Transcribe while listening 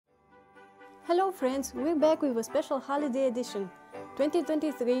Hello friends, we're back with a special holiday edition.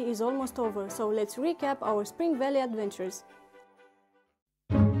 2023 is almost over, so let's recap our Spring Valley adventures.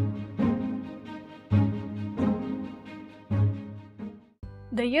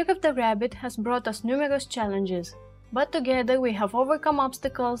 The Year of the Rabbit has brought us numerous challenges, but together we have overcome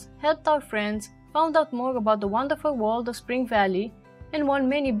obstacles, helped our friends, found out more about the wonderful world of Spring Valley, and won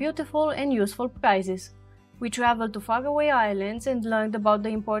many beautiful and useful prizes. We traveled to faraway islands and learned about the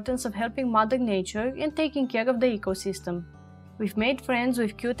importance of helping Mother Nature and taking care of the ecosystem. We've made friends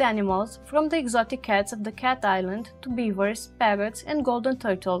with cute animals, from the exotic cats of the Cat Island to beavers, parrots, and golden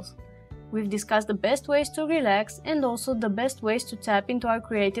turtles. We've discussed the best ways to relax and also the best ways to tap into our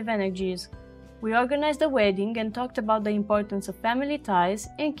creative energies. We organized a wedding and talked about the importance of family ties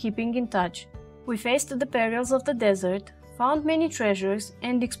and keeping in touch. We faced the perils of the desert, found many treasures,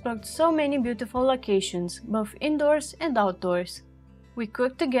 and explored so many beautiful locations, both indoors and outdoors. We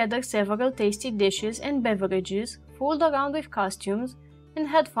cooked together several tasty dishes and beverages, fooled around with costumes, and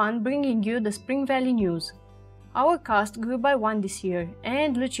had fun bringing you the Spring Valley news. Our cast grew by one this year,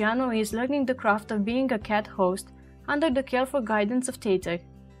 and Luciano is learning the craft of being a cat host under the careful guidance of Tater.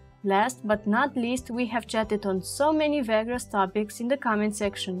 Last but not least, we have chatted on so many various topics in the comment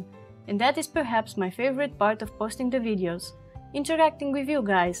section, and that is perhaps my favorite part of posting the videos, interacting with you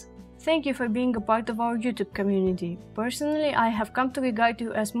guys. Thank you for being a part of our YouTube community. Personally, I have come to regard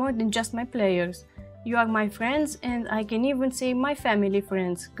you as more than just my players. You are my friends, and I can even say my family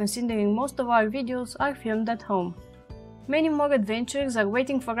friends, considering most of our videos are filmed at home. Many more adventures are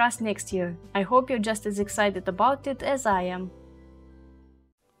waiting for us next year. I hope you're just as excited about it as I am.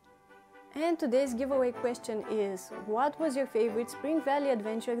 And today's giveaway question is: what was your favorite Spring Valley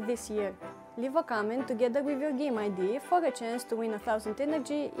adventure this year? Leave a comment together with your game ID for a chance to win 1000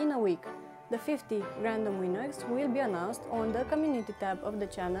 energy in a week. The 50 random winners will be announced on the community tab of the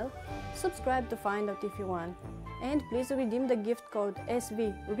channel. Subscribe to find out if you won. And please redeem the gift code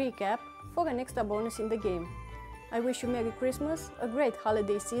SVRECAP for an extra bonus in the game. I wish you Merry Christmas, a great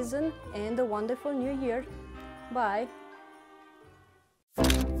holiday season, and a wonderful New Year. Bye!